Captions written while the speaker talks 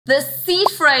The seed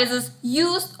phrases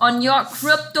used on your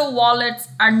crypto wallets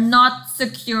are not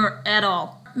secure at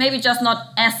all. Maybe just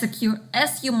not as secure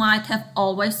as you might have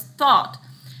always thought.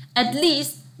 At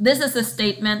least this is a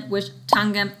statement which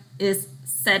Tangem is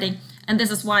setting. And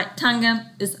this is why Tangem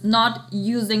is not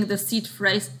using the seed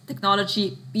phrase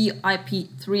technology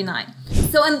BIP39.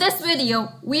 So in this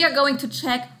video, we are going to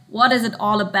check what is it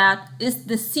all about. Is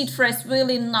the seed phrase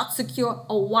really not secure,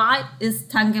 or why is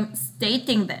Tangem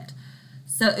stating that?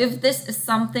 So if this is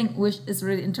something which is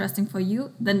really interesting for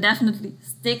you, then definitely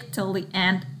stick till the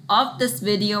end of this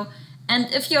video.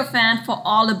 And if you're a fan for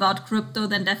all about crypto,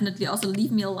 then definitely also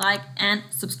leave me a like and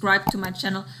subscribe to my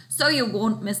channel so you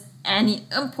won't miss any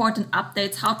important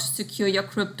updates, how to secure your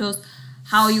cryptos,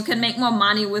 how you can make more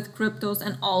money with cryptos,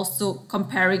 and also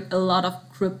comparing a lot of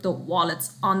crypto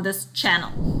wallets on this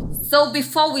channel. So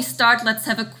before we start, let's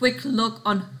have a quick look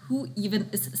on who even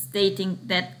is stating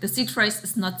that the seed phrase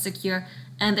is not secure.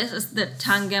 And this is the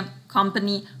Tangem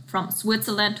company from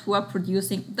Switzerland, who are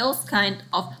producing those kind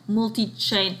of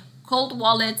multi-chain cold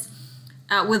wallets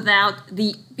without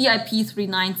the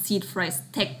BIP39 seed phrase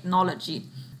technology.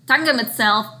 Tangem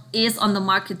itself is on the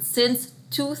market since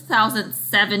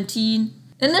 2017.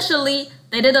 Initially,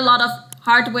 they did a lot of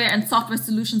hardware and software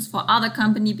solutions for other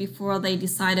companies before they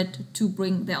decided to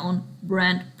bring their own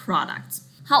brand products.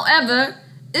 However,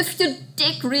 if you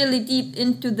dig really deep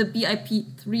into the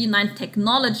BIP39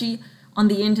 technology on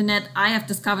the internet, I have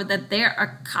discovered that there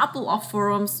are a couple of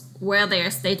forums where they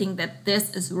are stating that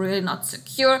this is really not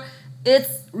secure.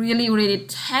 It's really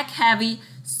tech heavy,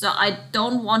 so I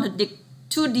don't want to dig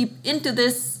too deep into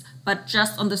this, but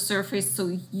just on the surface, so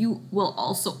you will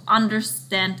also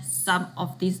understand some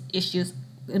of these issues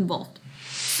involved.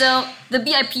 So the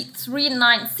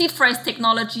BIP39 seed phrase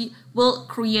technology will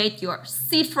create your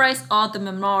seed phrase, or the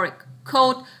memoric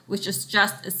code, which is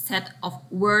just a set of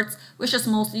words, which is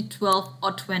mostly 12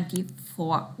 or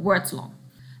 24 words long.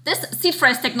 This seed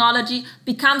phrase technology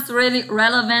becomes really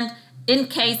relevant in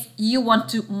case you want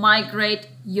to migrate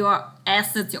your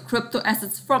assets, your crypto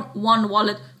assets, from one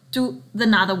wallet to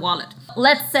another wallet.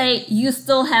 Let's say you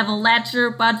still have a ledger,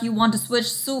 but you want to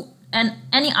switch to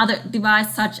any other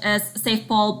device such as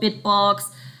SafePal, Bitbox,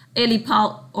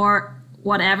 Elipal, or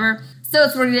whatever. So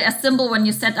it's really as simple when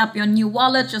you set up your new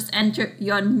wallet, just enter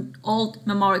your old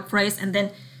memoric phrase, and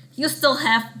then you still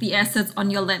have the assets on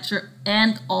your ledger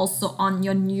and also on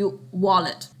your new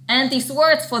wallet. And these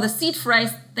words for the seed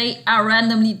phrase, they are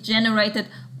randomly generated,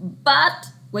 but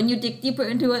when you dig deeper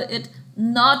into it,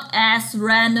 not as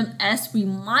random as we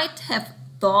might have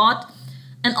thought.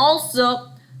 And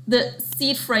also the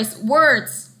seed phrase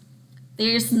words,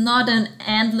 there's not an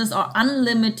endless or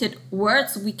unlimited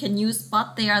words we can use,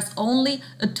 but there's only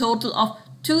a total of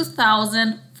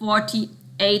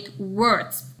 2048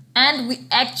 words. And we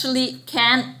actually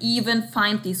can even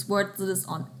find these words lists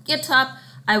on GitHub.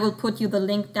 I will put you the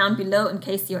link down below in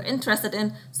case you're interested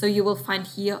in, so you will find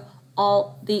here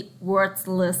all the words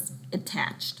lists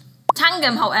attached.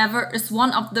 Tangem, however, is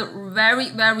one of the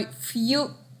very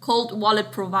few cold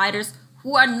wallet providers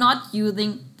who are not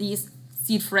using these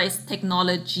seed phrase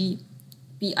technology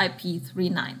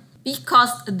BIP39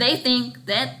 because they think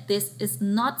that this is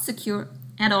not secure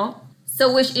at all. So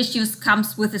which issues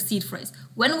comes with the seed phrase?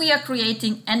 When we are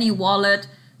creating any wallet,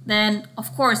 then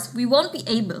of course we won't be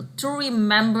able to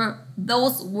remember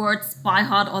those words by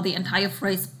heart or the entire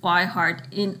phrase by heart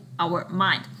in our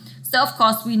mind. So of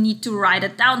course we need to write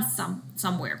it down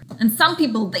somewhere. And some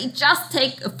people, they just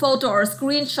take a photo or a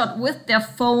screenshot with their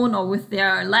phone or with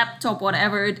their laptop,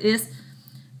 whatever it is,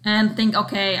 and think,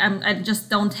 okay, I just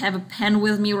don't have a pen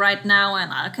with me right now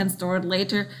and I can store it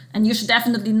later. And you should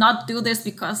definitely not do this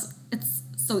because it's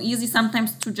so easy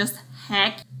sometimes to just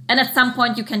hack. And at some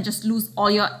point you can just lose all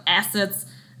your assets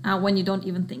when you don't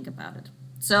even think about it.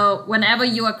 So whenever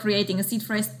you are creating a seed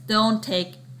phrase, don't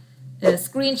take a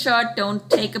screenshot, don't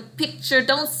take a picture,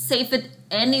 don't save it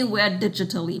anywhere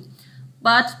digitally,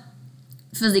 but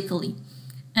physically.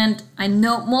 And I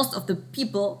know most of the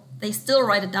people, they still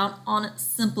write it down on a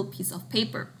simple piece of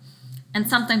paper, and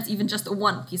sometimes even just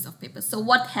one piece of paper. So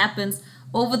what happens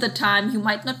over the time, you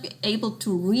might not be able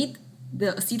to read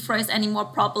the seed phrase anymore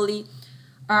properly.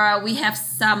 We have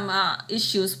some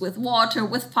issues with water,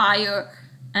 with fire,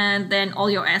 and then all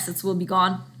your assets will be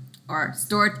gone or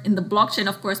stored in the blockchain,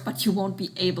 of course, but you won't be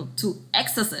able to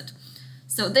access it.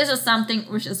 So this is something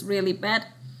which is really bad,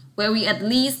 where we at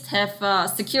least have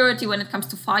security when it comes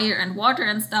to fire and water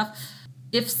and stuff.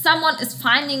 If someone is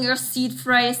finding your seed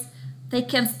phrase, they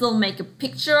can still make a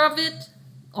picture of it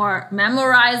or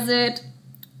memorize it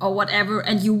or whatever,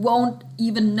 and you won't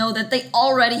even know that they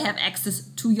already have access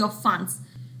to your funds.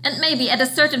 And maybe at a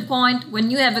certain point, when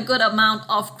you have a good amount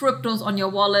of cryptos on your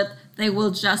wallet, they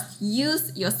will just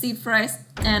use your seed phrase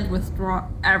and withdraw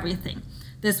everything.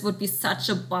 This would be such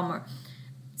a bummer.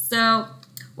 So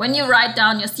when you write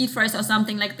down your seed phrase or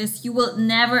something like this, you will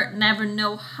never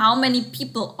know how many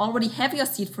people already have your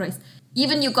seed phrase.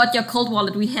 Even you got your cold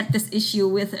wallet, we had this issue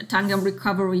with Tangem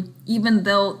recovery, even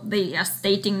though they are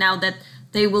stating now that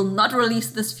they will not release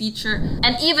this feature.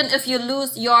 And even if you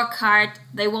lose your card,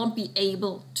 they won't be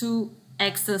able to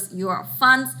access your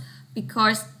funds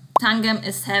because Tangem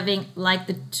is having like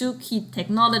the 2 key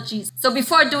technologies. So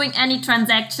before doing any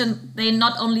transaction, they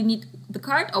not only need the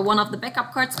card or one of the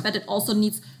backup cards, but it also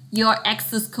needs your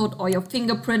access code or your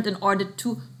fingerprint in order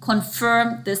to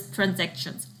confirm these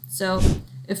transactions. So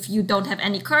if you don't have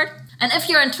any card, and if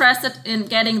you're interested in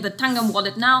getting the Tangem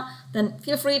wallet now, then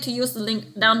feel free to use the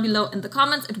link down below in the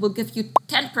comments. It will give you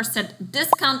 10%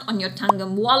 discount on your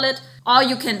Tangem wallet, or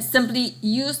you can simply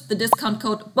use the discount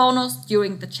code bonus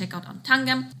during the checkout on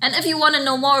Tangem. And if you want to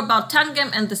know more about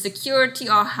Tangem and the security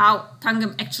or how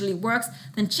Tangem actually works,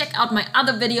 then check out my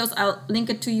other videos. I'll link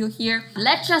it to you here.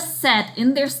 Ledger said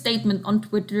in their statement on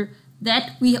Twitter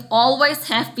that we always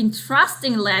have been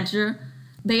trusting Ledger.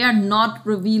 They are not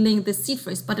revealing the seed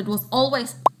phrase, but it was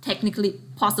always technically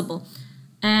possible.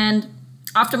 And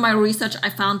after my research, I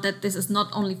found that this is not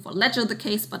only for Ledger the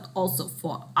case, but also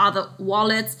for other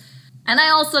wallets. And I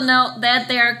also know that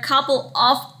there are a couple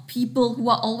of people who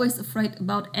are always afraid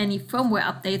about any firmware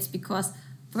updates because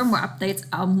firmware updates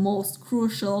are most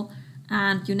crucial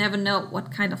and you never know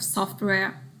what kind of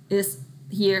software is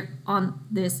here on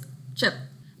this chip.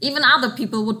 Even other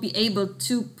people would be able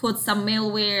to put some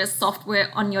malware software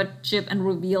on your chip and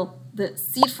reveal the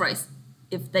seed phrase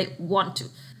if they want to.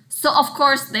 So of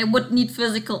course they would need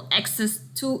physical access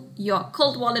to your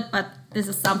cold wallet, but this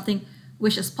is something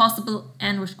which is possible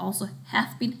and which also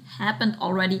have happened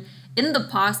already in the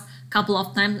past couple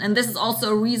of times. And this is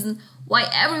also a reason why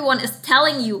everyone is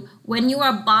telling you when you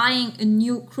are buying a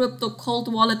new crypto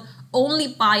cold wallet, only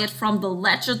buy it from the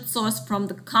Ledger source, from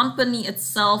the company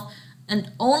itself,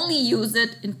 and only use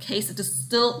it in case it is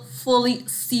still fully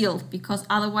sealed, because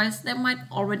otherwise there might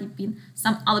already be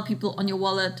some other people on your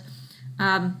wallet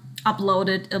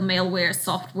uploaded a malware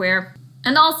software.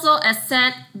 And also, as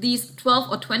said, these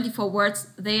 12 or 24 words,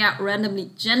 they are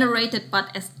randomly generated,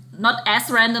 but not as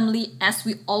randomly as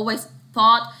we always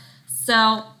thought.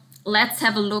 So let's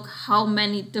have a look how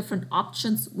many different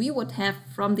options we would have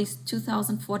from these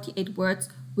 2048 words,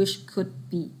 which could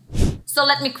be. So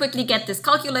let me quickly get this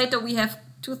calculator. We have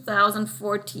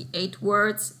 2048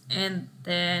 words, and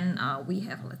then we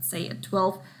have, let's say, a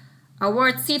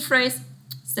 12-word seed phrase.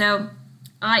 So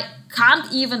I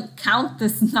can't even count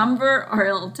this number, or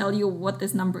I'll tell you what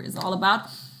this number is all about.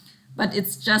 But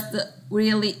it's just a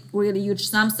really huge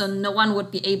sum, so no one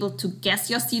would be able to guess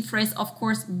your seed phrase, of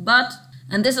course. But,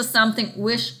 and this is something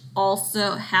which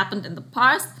also happened in the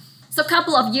past. So a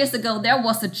couple of years ago, there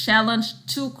was a challenge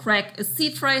to crack a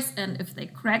seed phrase, and if they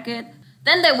crack it,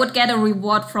 then they would get a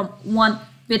reward from 1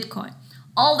 Bitcoin.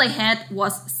 All they had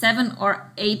was 7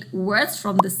 or 8 words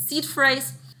from the seed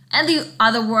phrase, and the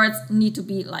other words need to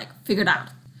be like figured out.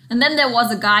 And then there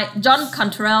was a guy, John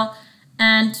Cantrell,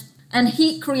 and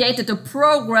he created a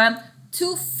program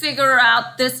to figure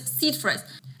out this seed phrase.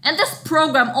 And this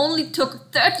program only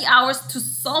took 30 hours to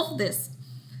solve this.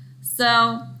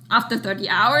 So after 30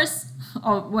 hours,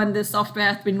 or when the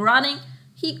software has been running,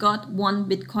 he got 1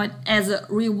 Bitcoin as a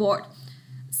reward.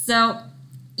 So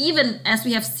even as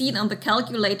we have seen on the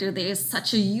calculator, there is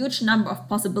such a huge number of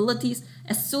possibilities.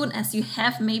 As soon as you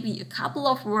have maybe a couple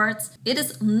of words, it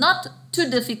is not too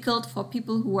difficult for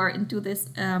people who are into this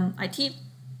IT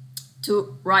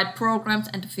to write programs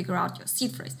and to figure out your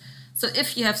seed phrase. So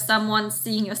if you have someone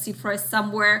seeing your seed phrase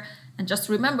somewhere and just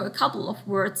remember a couple of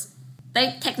words,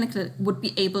 they technically would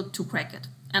be able to crack it.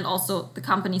 And also the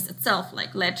companies itself,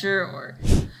 like Ledger or...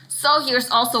 So here's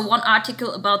also one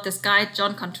article about this guy,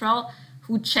 John Cantrell,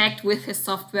 who checked with his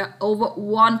software over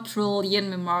 1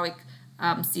 trillion numeric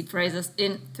seed phrases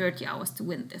in 30 hours to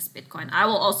win this Bitcoin. I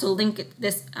will also link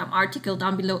this article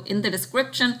down below in the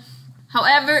description.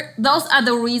 However, those are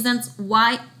the reasons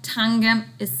why Tangem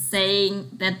is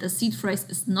saying that the seed phrase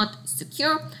is not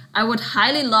secure. I would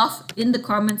highly love in the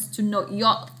comments to know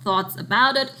your thoughts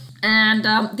about it. And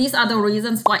these are the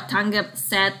reasons why Tangem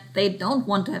said they don't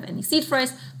want to have any seed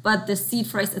phrase, but the seed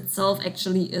phrase itself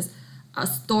actually is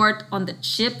stored on the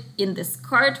chip in this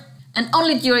card. And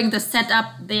only during the setup,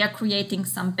 they are creating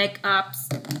some backups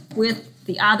with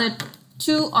the other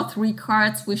 2 or 3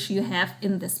 cards which you have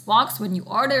in this box when you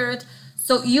order it.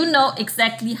 So you know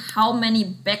exactly how many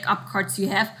backup cards you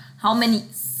have, how many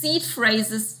seed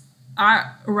phrases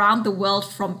are around the world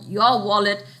from your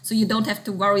wallet, so you don't have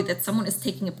to worry that someone is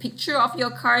taking a picture of your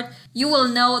card. You will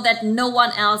know that no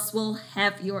one else will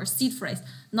have your seed phrase,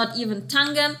 not even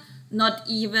Tangem, not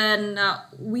even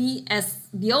we as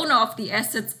the owner of the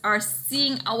assets are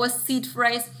seeing our seed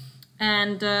phrase,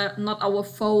 and not our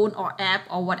phone or app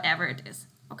or whatever it is.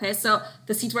 Okay, so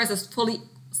the seed phrase is fully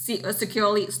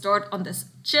securely stored on this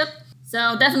chip.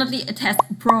 So definitely it has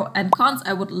pros and cons.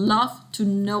 I would love to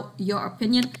know your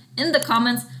opinion in the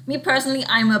comments. Me personally,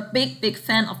 I'm a big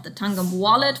fan of the Tangem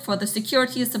wallet for the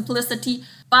security, simplicity,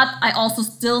 but I also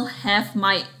still have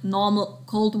my normal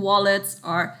cold wallets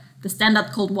or the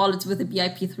standard cold wallets with the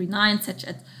BIP39 such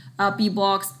as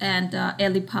Bbox and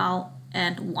Elipal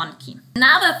and OneKey.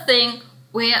 Another thing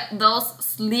where those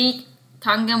sleek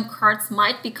Tangem cards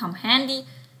might become handy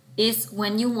is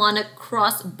when you want to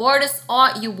cross borders or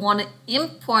you want to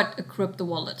import a crypto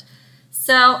wallet.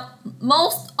 So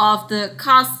most of the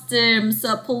customs,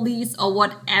 police or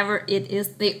whatever it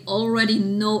is, they already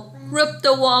know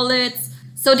crypto wallets.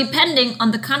 So depending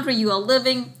on the country you are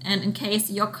living, and in case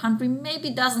your country maybe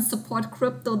doesn't support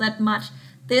crypto that much,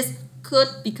 this could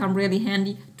become really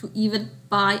handy to even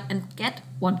buy and get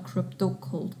one crypto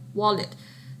cold wallet.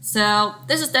 So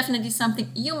this is definitely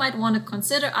something you might want to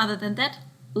consider. Other than that,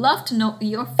 love to know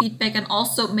your feedback and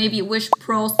also maybe which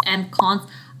pros and cons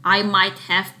I might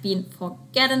have been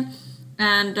forgetting.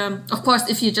 And of course,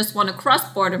 if you just want to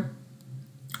cross border,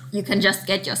 you can just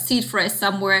get your seed phrase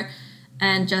somewhere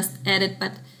and just add it.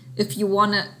 But if you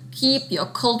want to keep your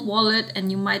cold wallet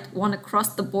and you might want to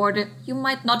cross the border, you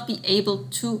might not be able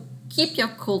to keep your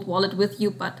cold wallet with you,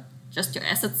 but just your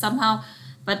assets somehow.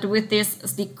 But with this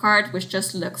SD card, which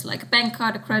just looks like a bank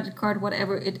card, a credit card,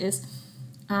 whatever it is,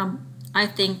 I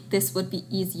think this would be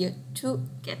easier to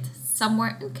get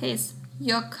somewhere in case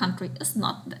your country is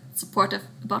not that supportive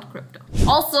about crypto.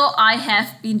 Also, I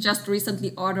have been just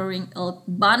recently ordering a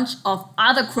bunch of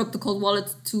other crypto cold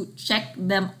wallets to check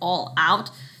them all out.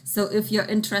 So if you're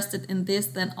interested in this,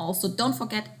 then also don't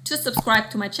forget to subscribe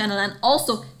to my channel and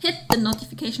also hit the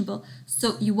notification bell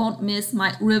so you won't miss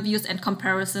my reviews and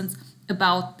comparisons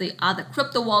about the other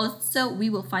crypto wallets. So we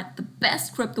will find the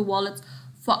best crypto wallets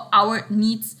for our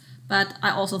needs. But I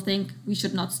also think we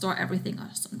should not store everything on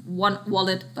one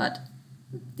wallet, but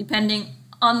depending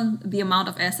on the amount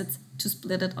of assets, to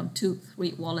split it on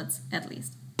 2-3 wallets at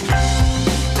least.